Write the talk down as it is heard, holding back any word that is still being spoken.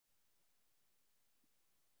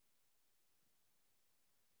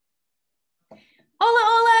Hola,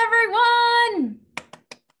 hola, everyone.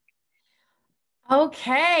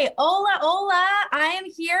 Okay, hola, hola. I am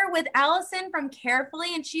here with Allison from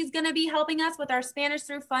Carefully, and she's going to be helping us with our Spanish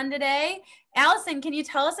through fun today. Allison, can you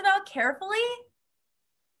tell us about Carefully?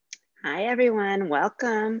 Hi, everyone.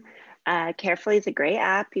 Welcome. Carefully is a great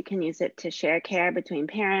app. You can use it to share care between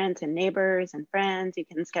parents and neighbors and friends. You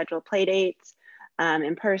can schedule play dates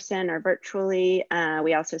in person or virtually.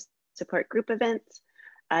 We also support group events.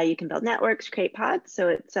 You can build networks, create pods. So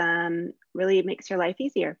it's really makes your life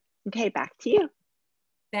easier. Okay, back to you.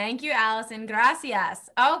 Thank you, Allison. Gracias.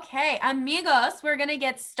 Okay, amigos, we're going to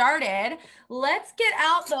get started. Let's get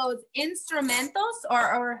out those instrumentos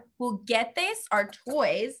or juguetes, our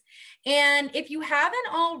toys. And if you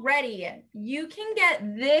haven't already, you can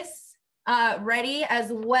get this ready as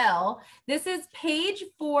well. This is page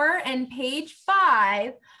 4 and page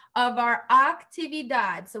 5 of our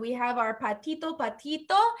actividad. So we have our patito,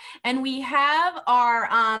 and we have our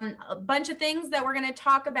a bunch of things that we're going to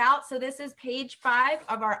talk about. So this is page 5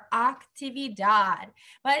 of our actividad.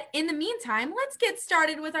 But in the meantime, let's get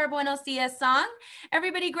started with our Buenos Dias song.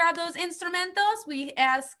 Everybody grab those instrumentos. We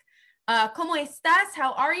ask, ¿Cómo estás?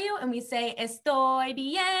 How are you? And we say, Estoy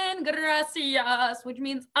bien, gracias, which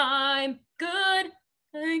means I'm good.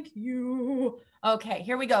 Thank you. Okay,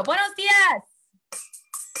 here we go. Buenos dias.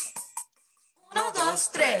 Uno, dos,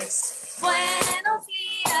 tres. Buenos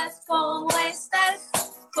días, ¿cómo estás?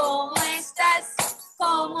 ¿Cómo estás?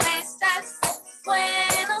 ¿Cómo estás?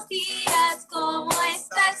 Buenos días, ¿cómo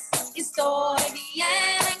estás? Estoy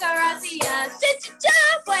bien, gracias. Cha, cha,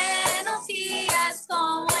 cha. Buenos días,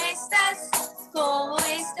 ¿cómo estás? ¿Cómo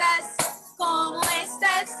estás? ¿Cómo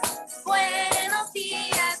estás? Buenos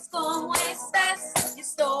días, ¿cómo estás?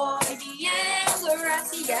 Estoy bien,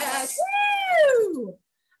 gracias. Woo!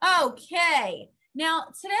 Okay, now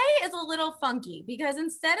today is a little funky because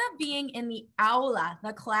instead of being in the aula,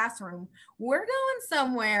 the classroom, we're going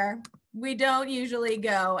somewhere we don't usually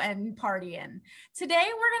go and party in. Today,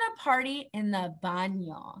 we're going to party in the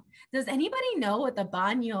baño. Does anybody know what the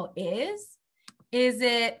baño is? Is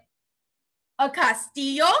it a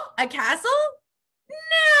castillo, a castle?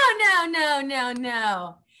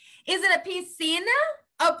 No. Is it a piscina,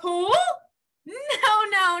 a pool?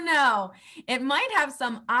 No. It might have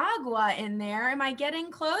some agua in there. Am I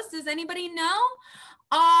getting close? Does anybody know?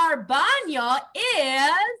 Our baño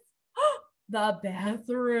is the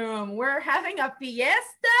bathroom. We're having a fiesta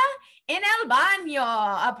in el baño,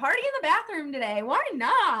 a party in the bathroom today. Why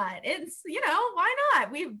not? It's, why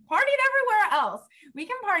not? We've partied everywhere else. We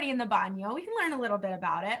can party in the baño. We can learn a little bit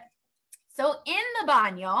about it. So in the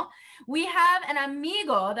baño, we have an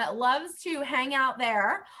amigo that loves to hang out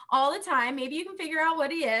there all the time. Maybe you can figure out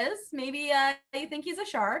what he is. Maybe you think he's a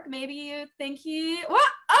shark. Maybe you think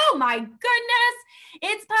oh my goodness,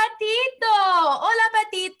 it's Patito. Hola,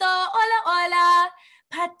 Patito. Hola, hola.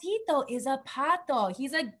 Patito is a pato.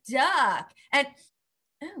 He's a duck. And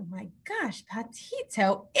oh my gosh,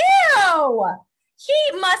 Patito. Ew.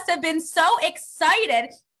 He must have been so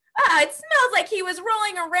excited. It smells like he was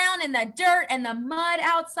rolling around in the dirt and the mud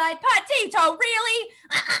outside. Patito, really?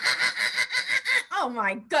 Oh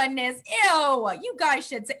my goodness. Ew. You guys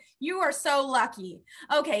should say, you are so lucky.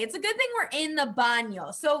 Okay, it's a good thing we're in the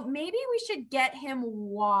baño. So maybe we should get him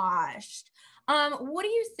washed. What are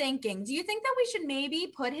you thinking? Do you think that we should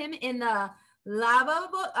maybe put him in the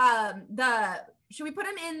lavabo? Should we put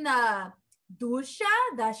him in the dusha,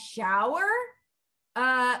 the shower?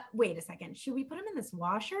 Wait a second. Should we put him in this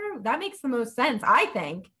washer? That makes the most sense, I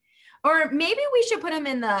think. Or maybe we should put him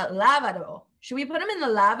in the lavabo. Should we put him in the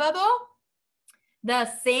lavabo? The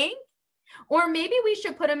sink? Or maybe we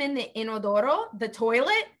should put him in the inodoro, the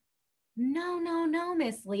toilet? No,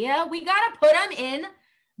 Miss Leah. We got to put him in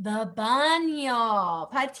the baño.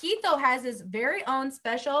 Patito has his very own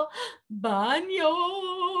special baño.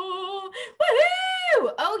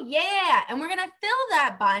 Woohoo! Oh, yeah. And we're going to fill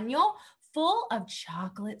that baño full of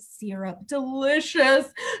chocolate syrup.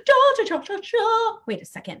 Delicious. Wait a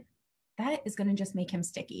second. That is going to just make him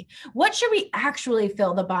sticky. What should we actually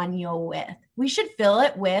fill the baño with? We should fill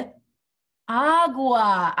it with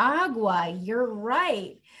agua. You're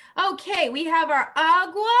right. Okay, we have our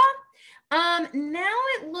agua. Now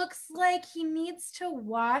it looks like he needs to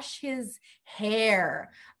wash his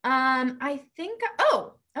hair. I think,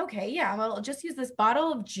 okay, yeah, well, I'll just use this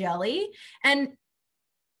bottle of jelly. And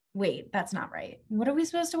wait, that's not right. What are we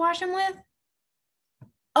supposed to wash him with?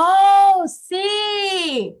 Oh,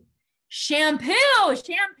 see, shampoo.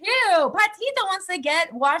 Patito wants to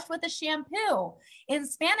get washed with a shampoo. In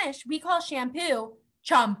Spanish, we call shampoo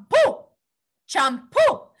champú.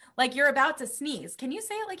 Like you're about to sneeze. Can you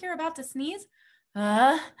say it like you're about to sneeze?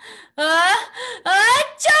 Uh,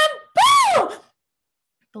 shampoo!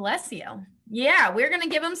 Bless you. Yeah, we're going to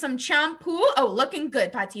give him some shampoo. Oh, looking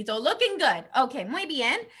good, Patito. Looking good. Okay, muy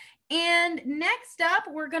bien. And next up,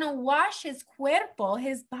 we're going to wash his cuerpo,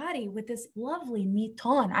 his body, with this lovely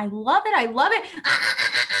miton. I love it. I love it.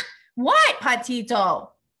 What, Patito?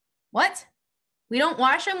 What? We don't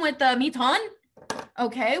wash him with the miton?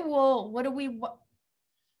 Okay, well, what do we...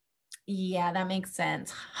 Yeah, that makes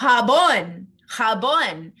sense. Jabón.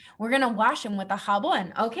 Jabón. We're going to wash him with a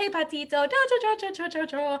jabón. Okay, Patito.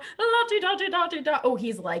 Oh,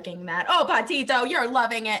 he's liking that. Oh, Patito, you're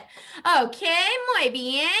loving it. Okay, muy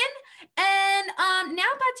bien. And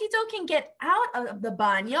now Patito can get out of the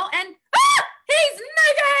baño and he's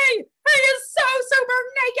naked. He is so super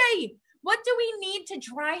naked. What do we need to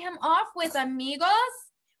dry him off with,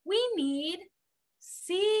 amigos? We need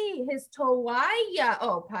his toalla.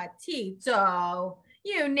 Oh, Patito.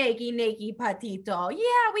 You naked Patito.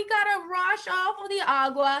 Yeah, we gotta wash off of the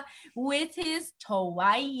agua with his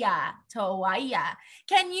toalla. Toalla.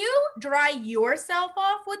 Can you dry yourself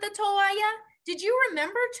off with the toalla? Did you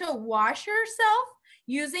remember to wash yourself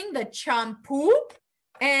using the shampoo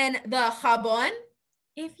and the jabón?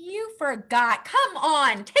 If you forgot, come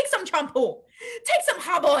on, take some shampoo. Take some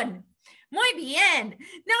jabón. Muy bien.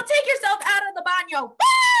 Now take yourself out of the baño.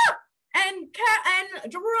 And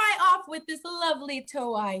dry off with this lovely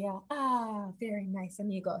toalla. Ah, very nice,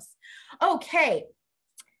 amigos. Okay.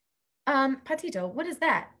 Patito, what is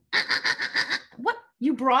that? What?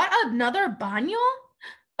 You brought another baño?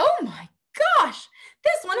 Oh my gosh.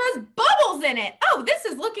 This one has bubbles in it. Oh, this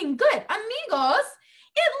is looking good. Amigos,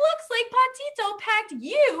 it looks like Patito packed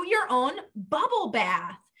you your own bubble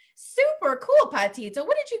bath. Super cool, Patito.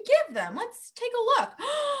 What did you give them? Let's take a look.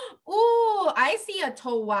 Oh, I see a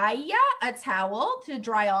toalla, a towel to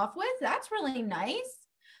dry off with. That's really nice.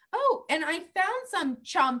 Oh, and I found some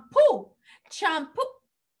shampoo. Shampoo.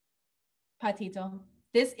 Patito,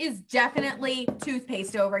 this is definitely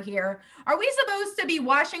toothpaste over here. Are we supposed to be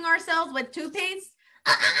washing ourselves with toothpaste?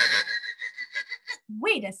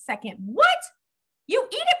 Wait a second. What? You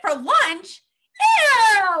eat it for lunch?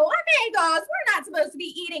 Ew, amigos, we're not supposed to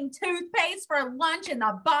be eating toothpaste for lunch in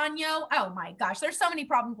the baño. Oh my gosh, there's so many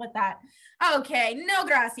problems with that. Okay, no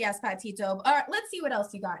gracias, Patito. All right, let's see what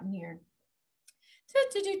else you got in here.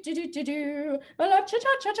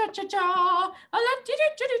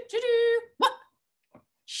 What?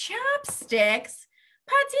 Chopsticks?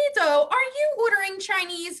 Patito, are you ordering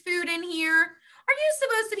Chinese food in here? Are you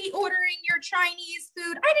supposed to be ordering your Chinese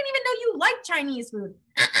food? I didn't even know you like Chinese food.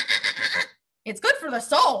 It's good for the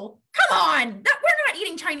soul. Come on, we're not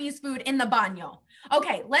eating Chinese food in the baño.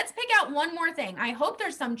 Okay, let's pick out one more thing. I hope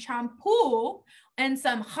there's some shampoo and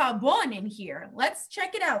some jabón in here. Let's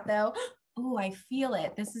check it out though. Oh, I feel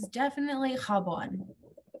it. This is definitely jabón.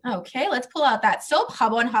 Okay, let's pull out that soap.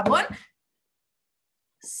 Jabón, jabón.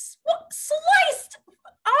 Sliced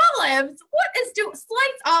olives. What is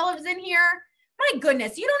sliced olives in here? My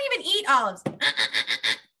goodness, you don't even eat olives.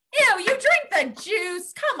 Ew, you drink the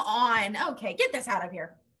juice. Come on. Okay, get this out of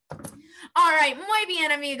here. All right, muy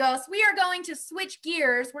bien, amigos. We are going to switch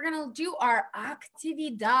gears. We're going to do our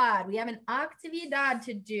actividad. We have an actividad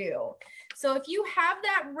to do. So if you have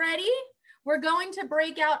that ready, we're going to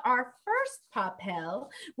break out our first papel,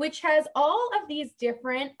 which has all of these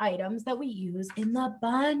different items that we use in the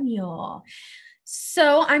baño.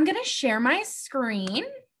 So I'm going to share my screen.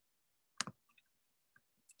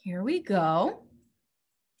 Here we go.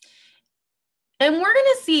 And we're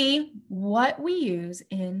going to see what we use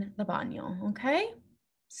in the baño, okay?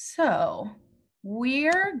 So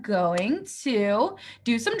we're going to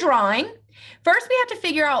do some drawing. First, we have to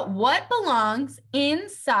figure out what belongs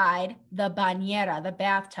inside the bañera, the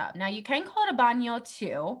bathtub. Now, you can call it a baño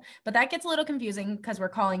too, but that gets a little confusing because we're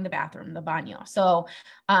calling the bathroom the baño. So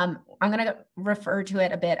I'm going to refer to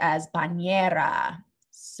it a bit as bañera.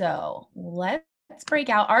 So let's break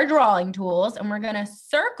out our drawing tools and we're going to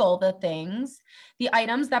circle the things, the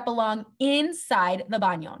items that belong inside the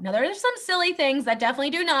baño. Now, there are some silly things that definitely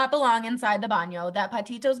do not belong inside the baño that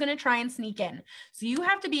Patito is going to try and sneak in. So you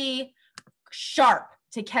have to be sharp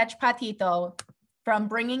to catch Patito from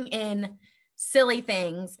bringing in silly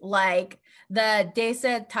things like the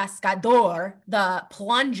desatascador, the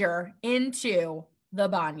plunger into the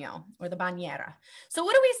baño or the bañera. So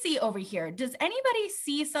what do we see over here? Does anybody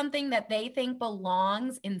see something that they think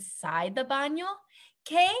belongs inside the baño?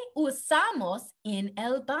 ¿Qué usamos en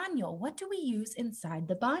el baño? What do we use inside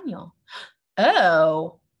the baño?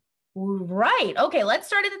 Oh, right. Okay, let's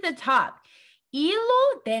start at the top.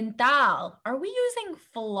 Hilo dental. Are we using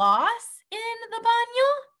floss in the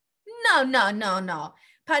baño? No.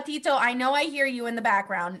 Patito, I know I hear you in the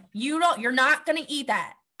background. You're not gonna eat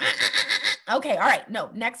that. Okay, all right, no,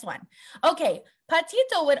 next one. Okay,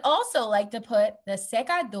 Patito would also like to put the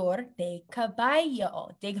secador de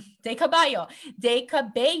caballo, de caballo, de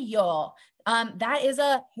cabello. That is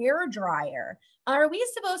a hair dryer. Are we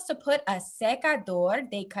supposed to put a secador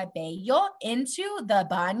de cabello into the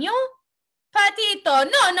baño? Patito,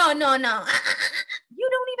 no. You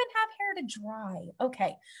don't even have hair to dry.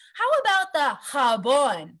 Okay, how about the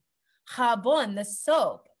jabón? Jabón, the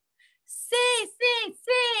soap.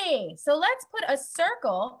 Sí. So let's put a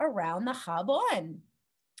circle around the jabón.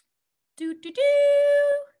 Do.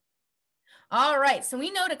 All right, so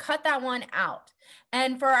we know to cut that one out.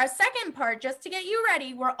 And for our second part, just to get you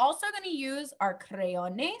ready, we're also going to use our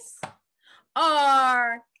creyones,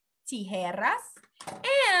 our tijeras,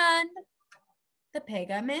 and the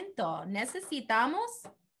pegamento. Necesitamos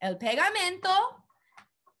el pegamento,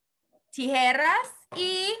 tijeras,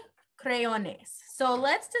 y creyones. So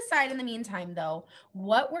let's decide in the meantime, though,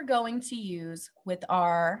 what we're going to use with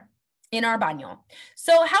in our baño.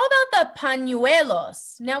 So how about the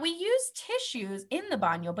pañuelos? Now we use tissues in the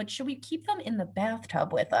baño, but should we keep them in the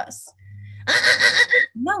bathtub with us?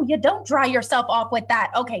 No, you don't dry yourself off with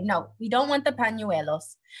that. Okay, no, we don't want the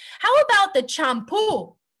pañuelos. How about the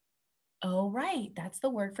shampoo? Oh, right. That's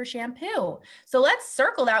the word for shampoo. So let's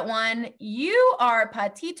circle that one. You are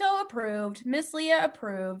Patito approved. Miss Leah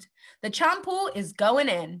approved. The shampoo is going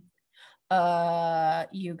in.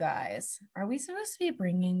 You guys, are we supposed to be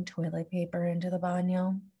bringing toilet paper into the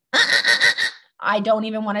baño? I don't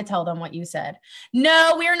even want to tell them what you said.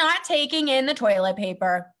 No, we're not taking in the toilet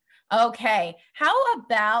paper. Okay. How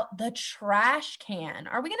about the trash can?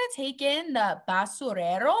 Are we going to take in the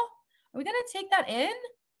basurero? Are we going to take that in?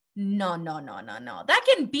 No. That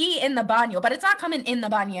can be in the baño, but it's not coming in the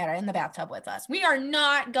bañera, in the bathtub with us. We are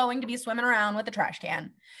not going to be swimming around with the trash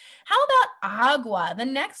can. How about agua? The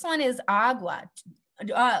next one is agua.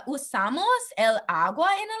 ¿Usamos el agua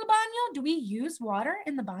en el baño? Do we use water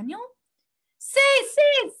in the baño?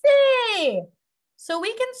 Sí. So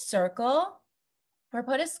we can circle or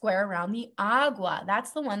put a square around the agua.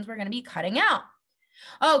 That's the ones we're going to be cutting out.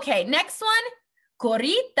 Okay, next one.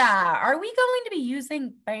 Corita, are we going to be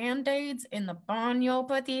using Band-Aids in the baño,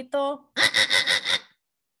 Patito?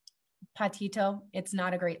 Patito, it's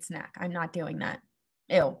not a great snack. I'm not doing that.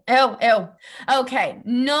 Ew. Okay,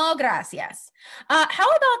 no gracias. How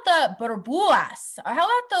about the burbujas? How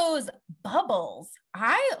about those bubbles?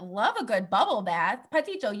 I love a good bubble bath.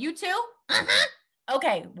 Patito, you too?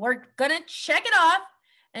 Okay, we're gonna check it off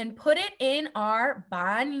and put it in our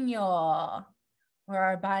baño or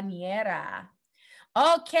our bañera.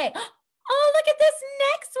 Okay. Oh, look at this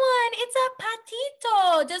next one. It's a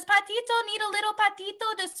patito. Does Patito need a little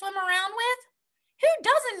patito to swim around with? Who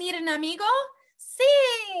doesn't need an amigo?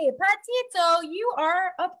 Sí, Patito, you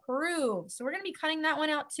are approved. So we're going to be cutting that one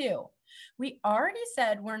out too. We already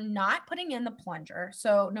said we're not putting in the plunger.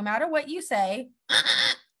 So no matter what you say,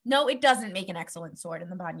 no, it doesn't make an excellent sword in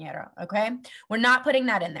the bañera, okay? We're not putting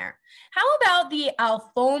that in there. How about the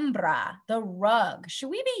alfombra, the rug? Should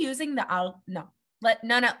we be using the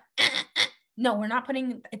No, we're not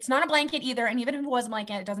putting, it's not a blanket either. And even if it was a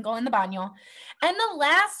blanket, it doesn't go in the baño. And the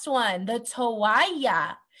last one, the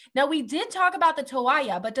toalla. Now we did talk about the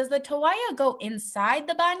toalla, but does the toalla go inside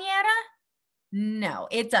the bañera? No,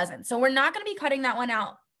 it doesn't. So we're not going to be cutting that one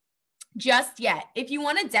out just yet. If you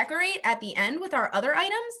want to decorate at the end with our other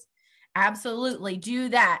items, absolutely do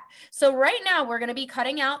that. So right now we're going to be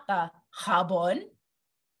cutting out the jabón,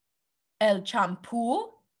 el champú,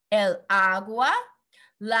 el agua,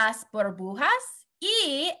 las burbujas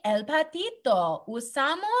y el patito.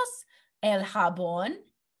 Usamos el jabón,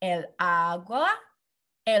 el agua,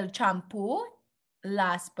 el champú,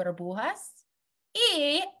 las burbujas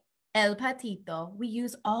y el patito. We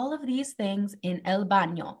use all of these things in el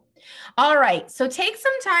baño. All right, so take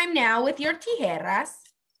some time now with your tijeras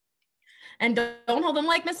and don't hold them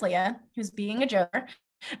like Miss Leah, who's being a joker,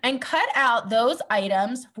 and cut out those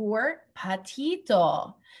items for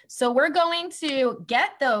Patito. So we're going to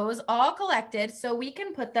get those all collected so we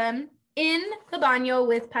can put them in the baño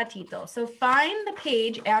with Patito. So find the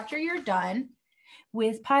page after you're done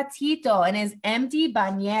with Patito and his empty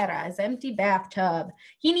bañera, his empty bathtub.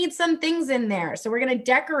 He needs some things in there. So we're going to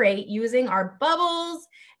decorate using our bubbles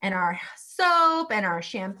and our soap and our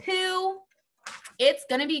shampoo. It's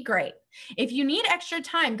going to be great. If you need extra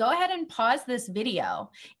time, go ahead and pause this video.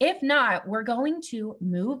 If not, we're going to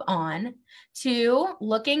move on to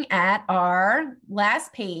looking at our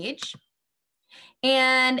last page.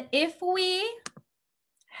 And if we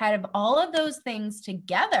have all of those things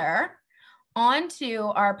together,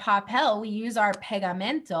 onto our papel, we use our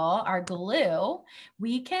pegamento, our glue.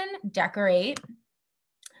 We can decorate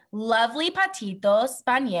lovely Patito's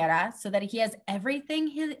bañera so that he has everything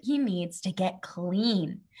he needs to get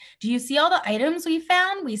clean. Do you see all the items we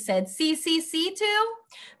found? We said CCC to.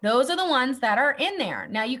 Those are the ones that are in there.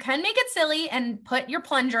 Now you can make it silly and put your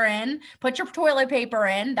plunger in, put your toilet paper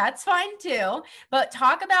in. That's fine too. But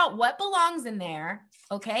talk about what belongs in there.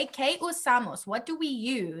 Okay, ¿qué usamos? What do we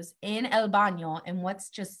use in el baño and what's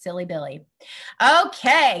just silly Billy?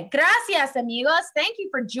 Okay, gracias amigos. Thank you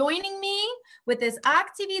for joining me with this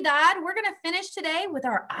actividad. We're going to finish today with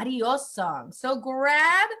our adios song. So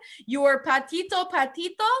grab your patito.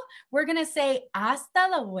 We're going to say hasta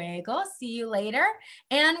luego, see you later.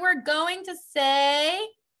 And we're going to say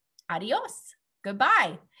adios,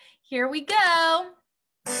 goodbye. Here we go.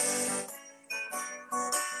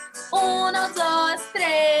 1, 2,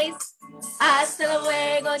 3. Hasta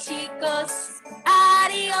luego, chicos.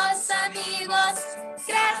 Adiós, amigos.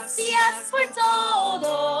 Gracias por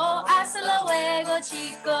todo. Hasta luego,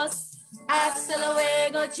 chicos. Hasta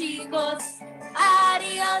luego, chicos.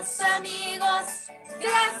 Adiós, amigos.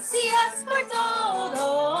 Gracias por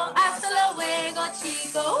todo. Hasta luego,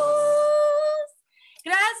 chicos.